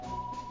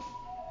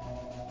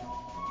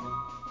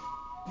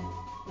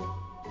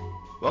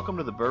Welcome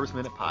to the Burbs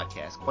Minute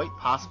Podcast, quite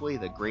possibly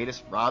the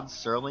greatest Rod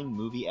Serling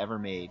movie ever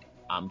made.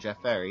 I'm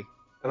Jeff Ferry.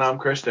 And I'm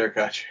Chris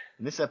Derkach.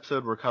 In this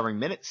episode, we're covering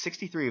minute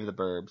 63 of the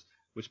Burbs,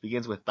 which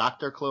begins with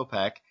Dr.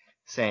 Klopek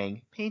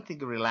saying, "Painting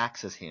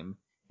relaxes him,"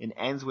 and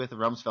ends with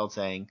Rumsfeld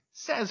saying,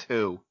 "Says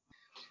who?"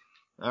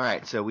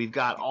 Alright, so we've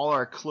got all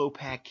our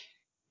Klopek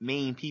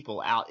main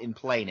people out in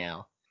play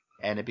now,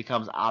 and it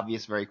becomes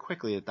obvious very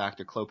quickly that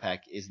Dr. Klopek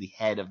is the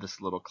head of this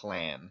little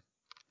clan.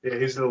 Yeah,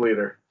 he's the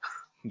leader.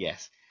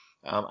 Yes.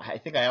 I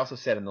think I also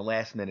said in the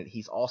last minute,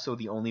 he's also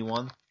the only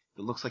one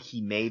that looks like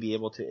he may be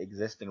able to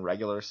exist in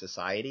regular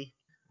society.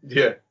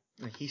 Yeah.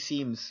 He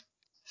seems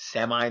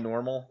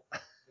semi-normal.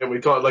 And we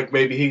thought like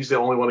maybe he's the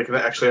only one that can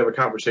actually have a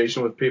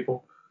conversation with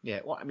people. Yeah,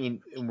 well, I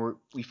mean,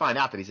 we find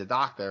out that he's a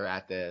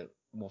doctor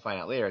we'll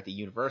find out later, at the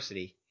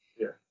university.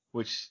 Yeah.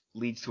 Which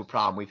leads to a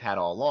problem we've had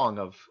all along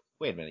of,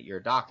 wait a minute, you're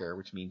a doctor,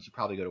 which means you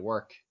probably go to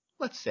work.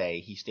 Let's say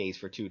he stays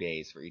for 2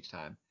 days for each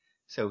time.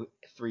 So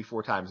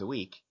 3-4 times a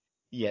week.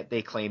 Yet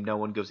they claim no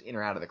one goes in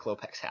or out of the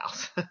Klopek's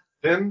house.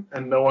 In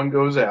and no one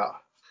goes out.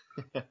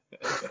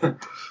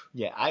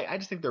 Yeah, I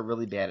just think they're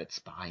really bad at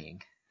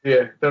spying.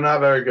 Yeah, they're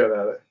not very good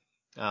at it.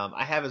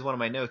 I have as one of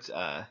my notes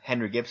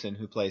Henry Gibson,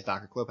 who plays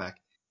Dr. Klopek.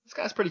 This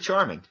guy's pretty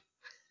charming.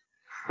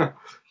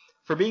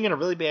 For being in a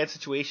really bad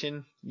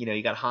situation,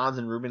 you got Hans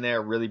and Ruben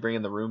there really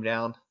bringing the room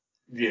down.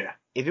 Yeah.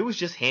 If it was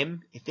just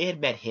him, if they had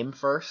met him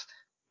first,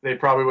 they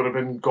probably would have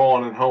been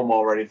gone and home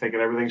already thinking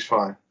everything's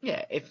fine.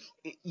 Yeah,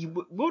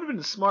 what would have been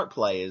the smart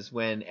play is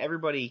when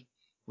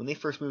they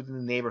first moved in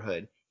the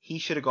neighborhood, he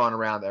should have gone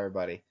around to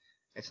everybody.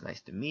 It's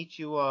nice to meet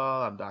you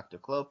all. I'm Dr.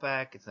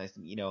 Klopek. It's nice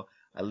to,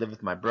 I live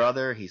with my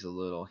brother. He's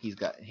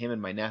got him and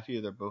my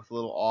nephew. They're both a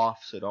little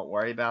off, so don't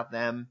worry about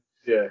them.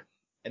 Yeah.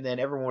 And then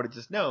everyone would have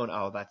just known,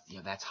 oh,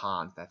 that's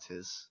Hans. That's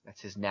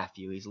his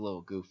nephew. He's a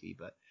little goofy,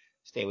 but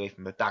stay away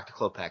from him. But Dr.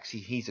 Klopek,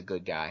 he's a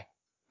good guy.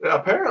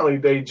 Apparently,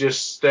 they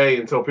just stay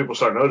until people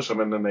start noticing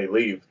them, and then they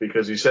leave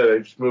because he said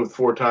they've moved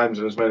 4 times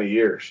in as many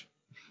years.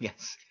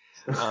 Yes.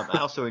 I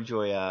also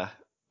enjoy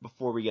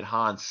before we get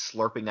Hans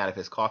slurping out of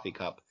his coffee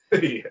cup.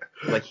 Yeah.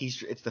 Like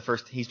he's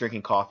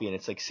drinking coffee and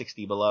it's like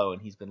 60 below,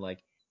 and he's been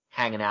like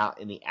hanging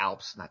out in the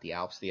Alps, not the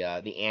Alps, the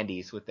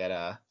Andes with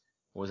that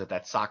what was it,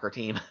 that soccer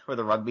team or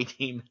the rugby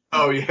team?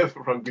 Oh yeah,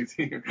 the rugby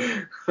team.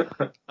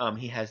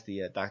 He has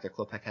Dr.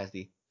 Klopek has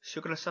the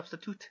sugar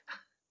substitute.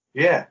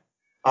 Yeah.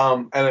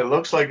 And it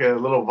looks like a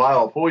little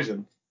vial of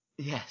poison.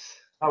 Yes.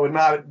 I would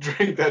not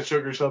drink that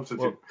sugar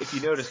substitute. Well, if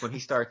you notice, when he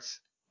starts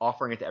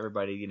offering it to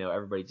everybody,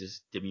 everybody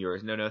just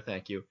demurs. No,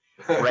 thank you.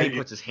 Ray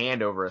puts his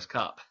hand over his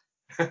cup.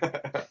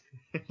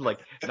 Like,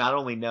 not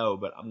only no,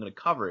 but I'm going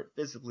to cover it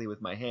physically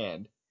with my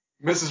hand.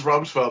 Mrs.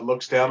 Rumsfeld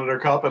looks down at her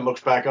cup and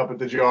looks back up at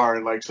the jar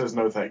and says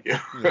no thank you.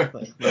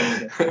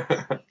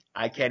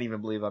 I can't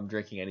even believe I'm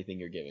drinking anything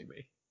you're giving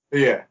me.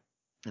 Yeah.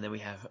 And then we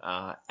have,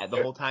 at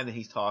the whole time that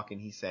he's talking,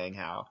 he's saying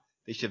how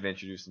they should have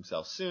introduced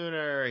themselves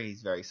sooner.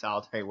 He's very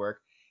solitary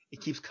work.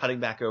 It keeps cutting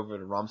back over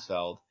to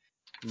Rumsfeld,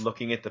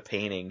 looking at the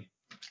painting,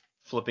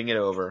 flipping it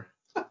over,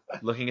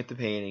 looking at the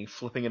painting,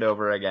 flipping it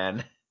over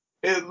again.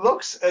 It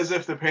looks as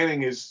if the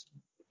painting is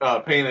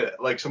painted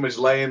like somebody's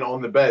laying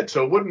on the bed,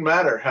 so it wouldn't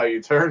matter how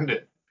you turned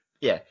it.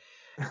 Yeah.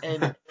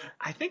 And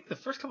I think the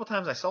first couple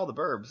times I saw the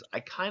Burbs,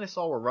 I kind of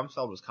saw where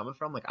Rumsfeld was coming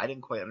from. Like, I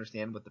didn't quite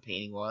understand what the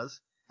painting was.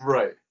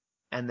 Right.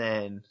 And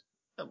then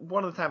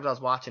one of the times I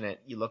was watching it,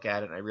 you look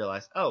at it and I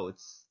realized, oh,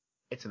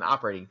 it's an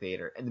operating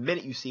theater. And the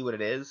minute you see what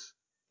it is,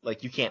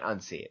 like, you can't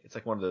unsee it. It's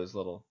like one of those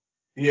little,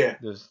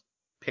 those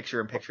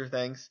picture-in-picture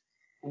things.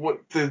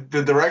 What the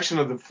direction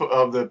of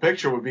the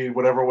picture would be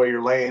whatever way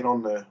you're laying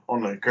on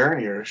the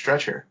gurney or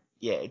stretcher.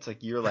 Yeah, it's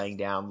like you're laying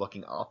down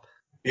looking up.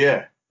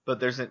 Yeah. But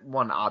there's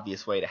one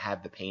obvious way to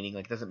have the painting.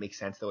 Like, it doesn't make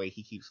sense the way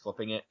he keeps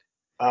flipping it.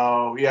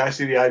 Oh, yeah, I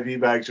see the IV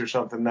bags or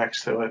something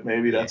next to it.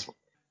 Maybe that's...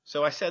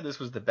 So I said this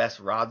was the best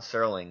Rod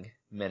Serling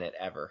minute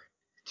ever.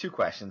 2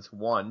 questions.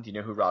 1, do you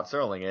know who Rod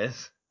Serling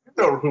is? I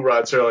know who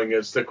Rod Serling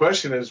is. The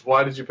question is,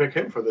 why did you pick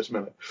him for this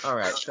minute? All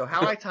right, so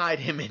how I tied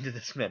him into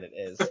this minute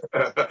is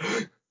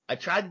I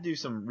tried to do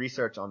some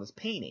research on this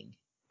painting.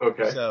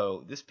 Okay.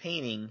 So this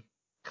painting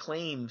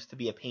claims to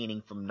be a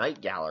painting from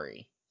Night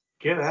Gallery.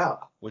 Get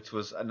out. Which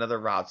was another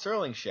Rod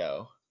Serling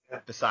show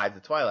besides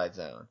The Twilight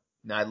Zone.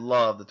 Now, I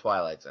love The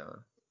Twilight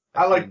Zone.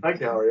 I like Night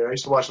Gallery. I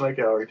used to watch Night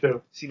Gallery,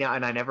 too. See, now,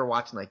 and I never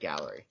watched Night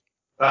Gallery.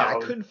 Oh. I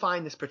couldn't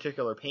find this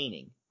particular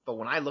painting, but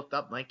when I looked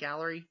up Night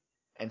Gallery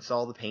and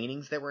saw the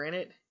paintings that were in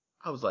it,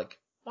 I was like,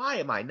 why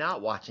am I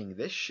not watching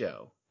this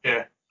show?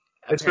 Yeah.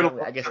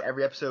 Apparently, I guess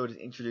every episode is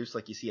introduced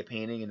like you see a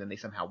painting, and then they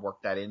somehow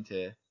work that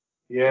into...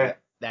 Yeah.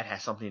 That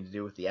has something to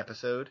do with the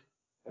episode.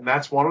 And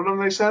that's one of them,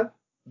 they said?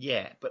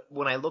 Yeah, but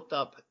when I looked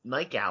up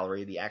Night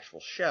Gallery, the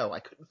actual show, I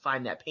couldn't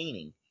find that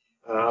painting.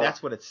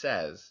 That's what it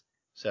says.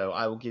 So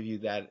I will give you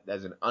that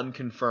as an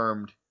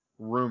unconfirmed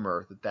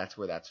rumor that's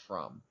where that's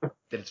from. That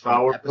it's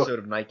from an episode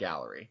of Night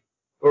Gallery.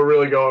 We're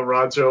really going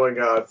Rod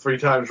Serling 3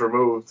 times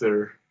removed,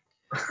 or...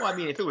 Well, I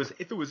mean, if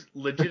it was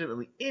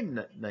legitimately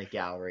in Night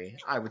Gallery,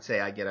 I would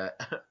say I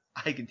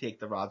can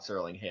take the Rod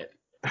Serling hit.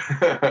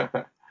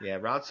 Yeah,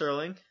 Rod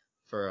Serling,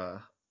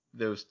 for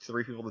those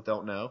three people that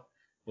don't know,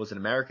 was an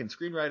American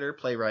screenwriter,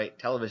 playwright,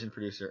 television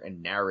producer,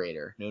 and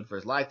narrator, known for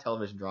his live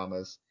television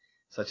dramas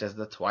such as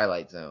The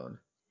Twilight Zone.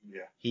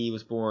 Yeah. He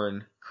was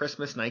born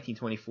Christmas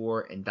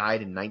 1924 and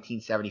died in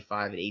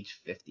 1975 at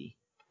age 50.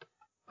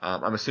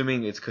 I'm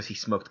assuming it's because he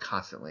smoked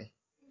constantly,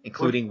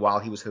 including while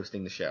he was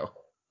hosting the show.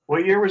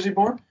 What year was he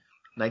born?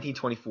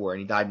 1924,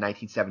 and he died in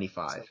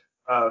 1975.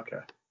 Oh,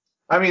 okay.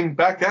 I mean,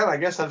 back then, I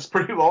guess that's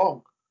pretty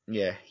long.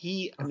 Yeah,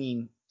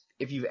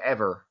 if you've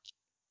ever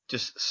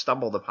just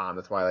stumbled upon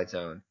The Twilight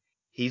Zone,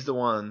 he's the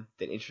one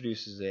that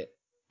introduces it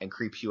and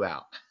creeps you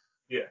out.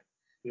 Yeah.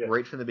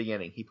 Right from the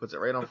beginning. He puts it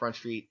right on Front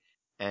Street,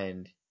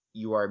 and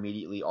you are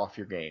immediately off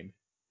your game.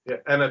 Yeah,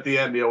 and at the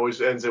end, he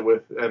always ends it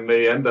with, and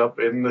they end up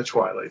in the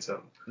Twilight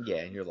Zone. Yeah,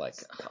 and you're like,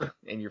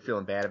 and you're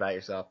feeling bad about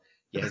yourself.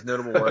 Yeah, his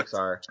notable works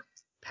are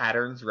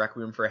Patterns,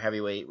 Requiem for a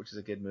Heavyweight, which is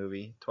a good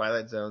movie,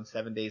 Twilight Zone,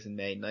 7 Days in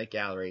May, Night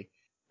Gallery,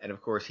 and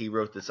of course he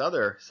wrote this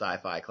other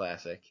sci-fi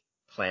classic,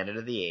 Planet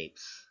of the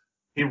Apes.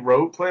 He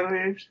wrote Planet of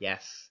the Apes?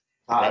 Yes.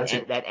 Ah,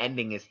 that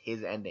ending is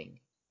his ending.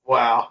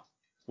 Wow.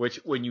 Which,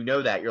 when you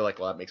know that, you're like,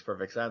 well, that makes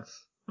perfect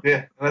sense.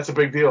 Yeah, that's a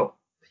big deal.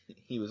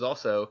 He was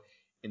also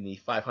in the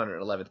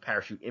 511th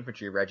Parachute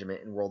Infantry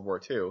Regiment in World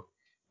War II,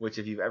 which,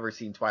 if you've ever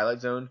seen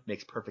Twilight Zone,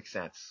 makes perfect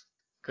sense.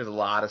 Because a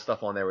lot of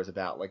stuff on there was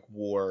about, like,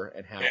 war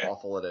and how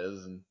awful it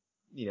is and,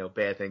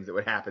 bad things that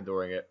would happen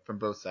during it from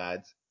both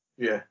sides.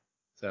 Yeah.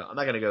 So I'm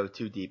not going to go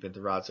too deep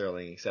into Rod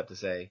Serling, except to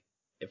say,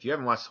 if you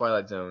haven't watched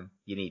Twilight Zone,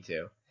 you need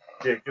to.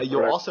 Yeah,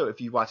 You'll also, if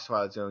you watch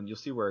Twilight Zone, you'll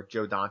see where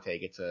Joe Dante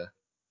gets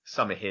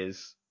some of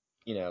his,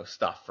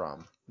 stuff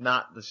from.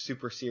 Not the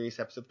super serious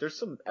episode. There's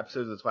some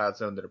episodes of the Twilight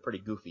Zone that are pretty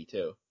goofy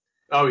too.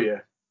 Oh yeah.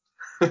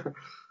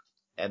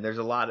 And there's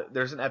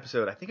an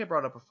episode, I think I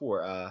brought up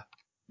before,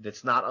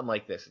 that's not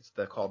unlike this. It's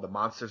called The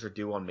Monsters Are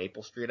Due on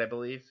Maple Street, I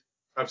believe.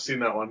 I've seen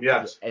that one,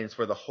 yes. And it's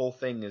where the whole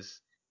thing is,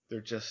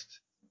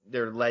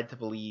 they're led to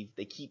believe,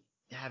 they keep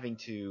having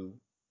to,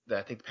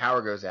 I think the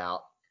power goes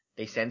out,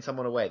 they send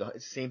someone away.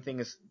 It's the same thing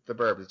as the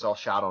Burbs. It's all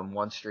shot on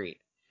one street.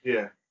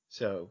 Yeah.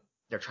 So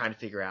they're trying to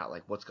figure out,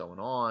 like, what's going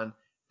on.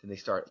 Then they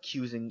start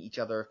accusing each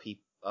other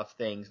of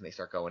things, and they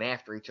start going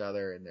after each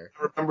other. And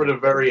I remember the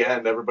very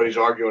end, everybody's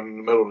arguing in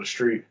the middle of the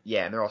street.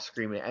 Yeah, and they're all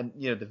screaming. And,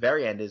 the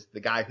very end is the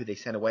guy who they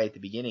sent away at the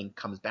beginning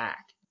comes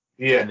back.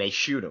 Yeah. And they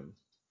shoot him.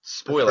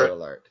 Spoiler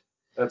alert.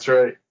 That's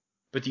right.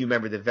 But do you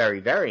remember the very,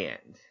 very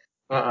end?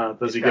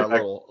 Does he got get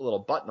back? a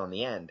little button on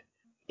the end.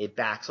 It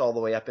backs all the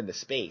way up into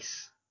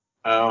space.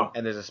 Oh.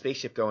 And there's a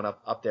spaceship going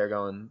up there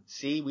going,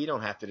 see, we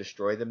don't have to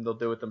destroy them. They'll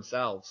do it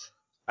themselves.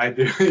 I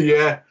do.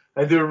 Yeah.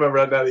 I do remember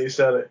that now that you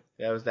said it.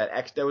 That was that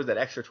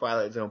extra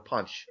Twilight Zone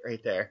punch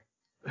right there.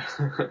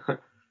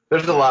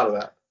 There's a lot of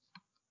that.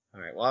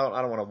 All right. Well,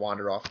 I don't want to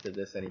wander off to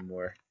this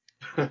anymore.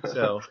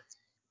 So,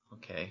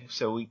 okay.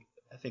 So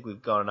I think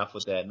we've gone enough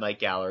with that Night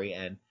Gallery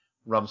and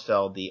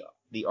Rumsfeld,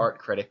 the art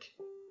critic.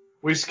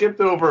 We skipped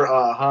over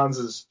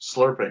Hans's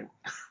slurping.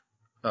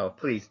 Oh,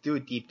 please do a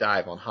deep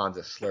dive on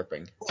Hans's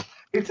slurping.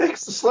 He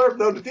takes the slurp.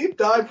 No, the deep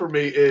dive for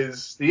me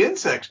is the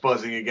insects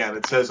buzzing again.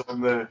 It says on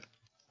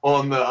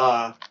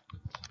the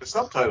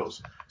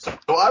subtitles. So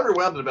I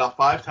rewound it about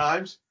 5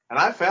 times, and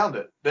I found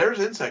it. There's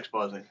insects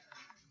buzzing.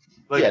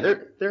 Like, yeah,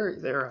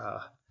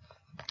 they're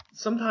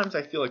sometimes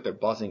I feel like they're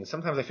buzzing.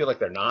 Sometimes I feel like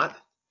they're not.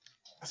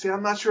 See,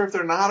 I'm not sure if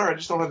they're not, or I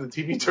just don't have the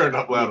TV turned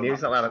up loud enough. Maybe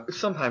it's not loud enough.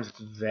 Sometimes it's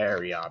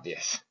very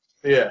obvious.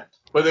 Yeah,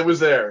 but it was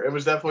there. It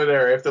was definitely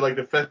there. After like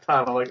the 5th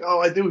time, I'm like, oh,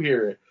 I do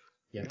hear it.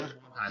 Yeah, there was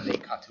one time they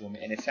cut to him,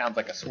 and it sounds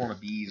like a swarm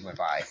of bees went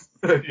by.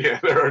 Yeah,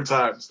 there are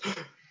times.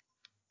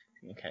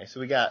 Okay,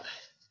 so we got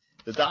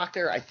the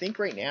doctor. I think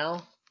right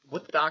now,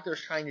 what the doctor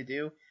is trying to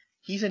do,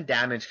 he's in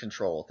damage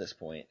control at this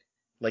point.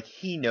 Like,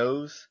 he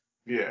knows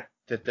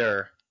that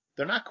they're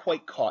not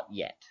quite caught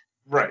yet.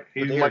 Right.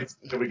 He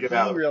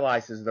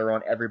realizes they're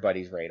on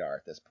everybody's radar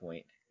at this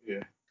point.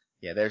 Yeah.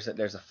 Yeah, there's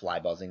a fly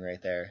buzzing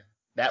right there.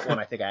 That one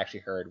I think I actually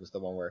heard was the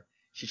one where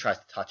she tries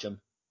to touch him.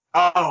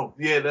 Oh,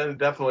 yeah, then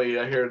definitely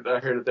I heard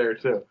it there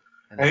too.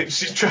 And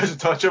she tries to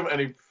touch him and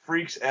he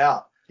freaks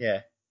out.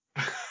 Yeah.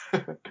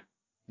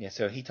 Yeah,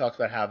 so he talks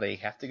about how they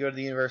have to go to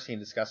the university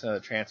and discuss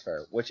another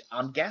transfer, which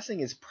I'm guessing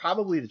is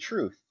probably the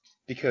truth,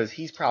 because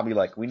he's probably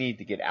like, we need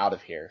to get out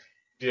of here.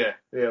 Yeah,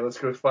 let's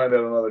go find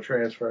out another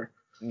transfer.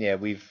 Yeah,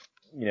 we've,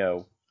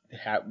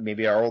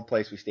 maybe our old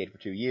place we stayed for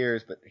 2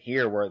 years, but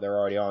here they're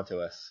already on to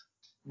us.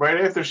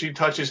 Right after she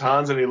touches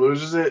Hans and he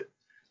loses it,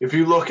 if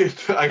you look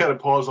at, I gotta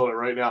pause on it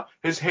right now,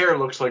 his hair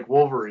looks like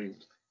Wolverine.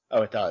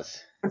 Oh, it does.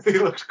 He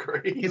looks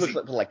crazy. He looks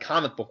like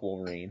comic book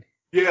Wolverine.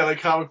 Yeah, like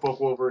comic book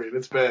Wolverine.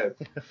 It's bad.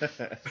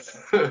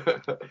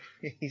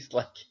 He's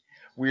like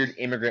weird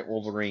immigrant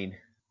Wolverine.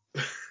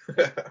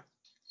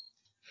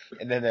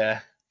 And then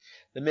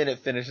the minute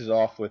finishes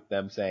off with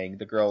them saying,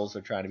 the girls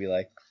are trying to be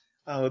like,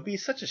 oh, it'd be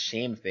such a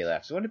shame if they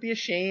left. So wouldn't it be a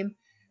shame?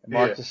 And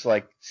Mark's just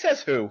like,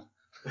 says who?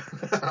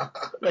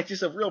 Like,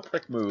 just a real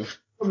prick move.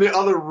 From the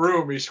other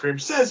room, he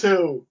screams, says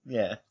who?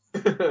 Yeah.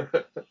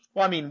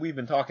 Well, I mean, we've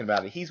been talking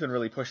about it. He's been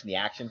really pushing the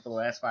action for the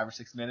last 5 or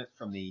 6 minutes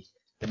from the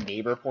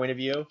neighbor point of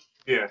view.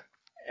 Yeah.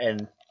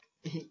 And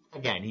he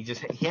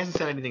hasn't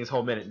said anything this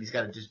whole minute, and he's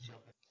got to just jump.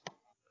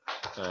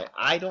 All right,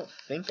 I don't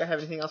think I have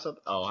anything else.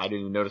 Oh, I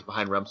didn't even notice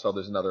behind Rumsfeld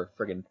there's another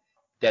friggin'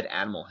 dead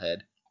animal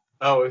head.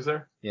 Oh, is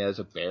there? Yeah, there's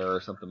a bear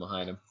or something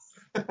behind him.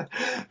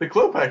 The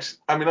Klopex,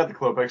 I mean, not the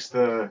Klopex,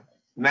 the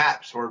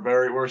Naps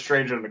were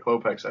stranger than the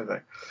Klopex, I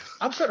think.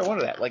 I'm starting to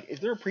wonder that. Like, is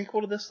there a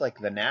prequel to this, like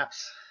the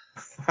Naps?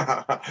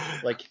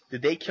 Like,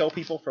 did they kill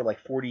people for like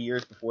 40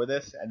 years before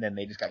this, and then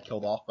they just got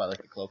killed off by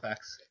like the Klopex?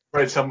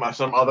 Right, some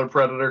other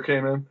predator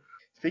came in.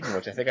 Speaking of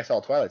which, I think I saw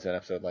a Twilight Zone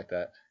episode like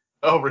that.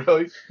 Oh,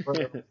 really?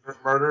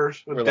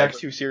 Murderers? Where like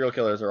two serial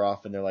killers are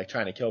off and they're like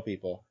trying to kill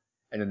people,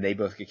 and then they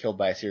both get killed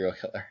by a serial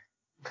killer.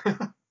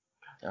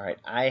 All right,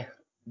 I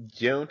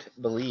don't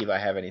believe I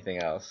have anything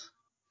else.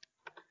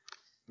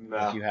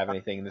 No. If you have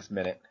anything in this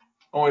minute.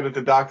 Only that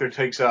the doctor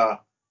takes the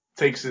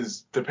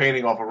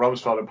painting off of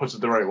Rumsfeld and puts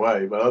it the right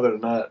way, but other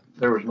than that,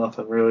 there was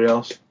nothing really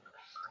else.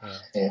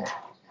 Yeah.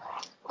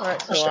 All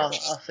right, so I'll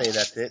say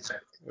that's it.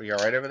 Were you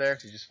all right over there?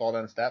 Did you just fall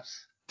down the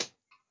steps?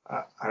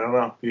 I don't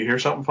know. Do you hear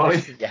something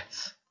funny?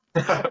 Yes.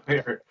 All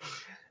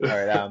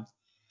right.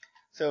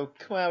 So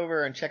come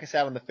over and check us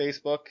out on the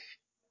Facebook.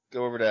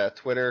 Go over to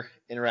Twitter,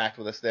 interact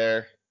with us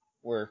there.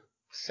 We're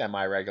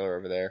semi-regular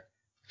over there.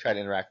 Try to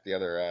interact with the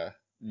other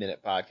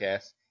Minute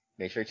podcasts.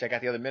 Make sure you check out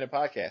the other Minute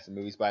podcasts,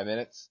 Movies by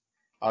Minutes.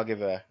 I'll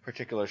give a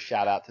particular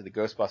shout out to the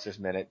Ghostbusters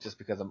Minute just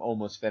because I'm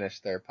almost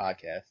finished their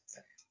podcast.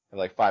 I have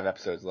like 5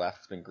 episodes left.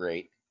 It's been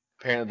great.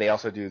 Apparently they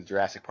also do the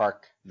Jurassic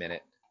Park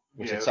Minute,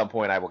 which at some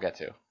point I will get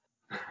to.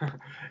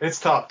 It's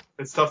tough.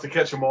 It's tough to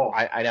catch them all.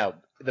 I know.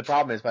 The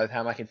problem is by the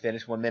time I can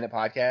finish 1 minute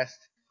podcast,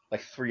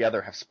 like 3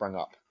 other have sprung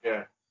up.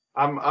 Yeah.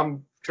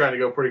 I'm trying to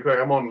go pretty quick.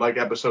 I'm on like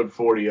episode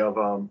 40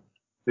 of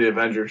the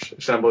Avengers,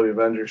 Assemble the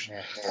Avengers.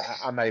 Yeah,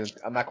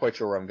 I'm not quite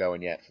sure where I'm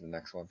going yet for the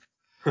next one.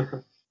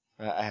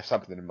 I have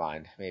something in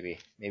mind. Maybe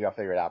I'll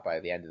figure it out by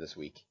the end of this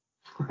week.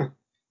 All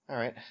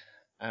right.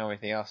 I don't have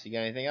anything else. You got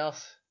anything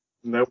else?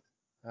 Nope.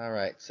 All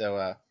right.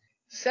 So,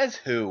 says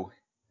who?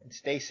 And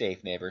stay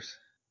safe, neighbors.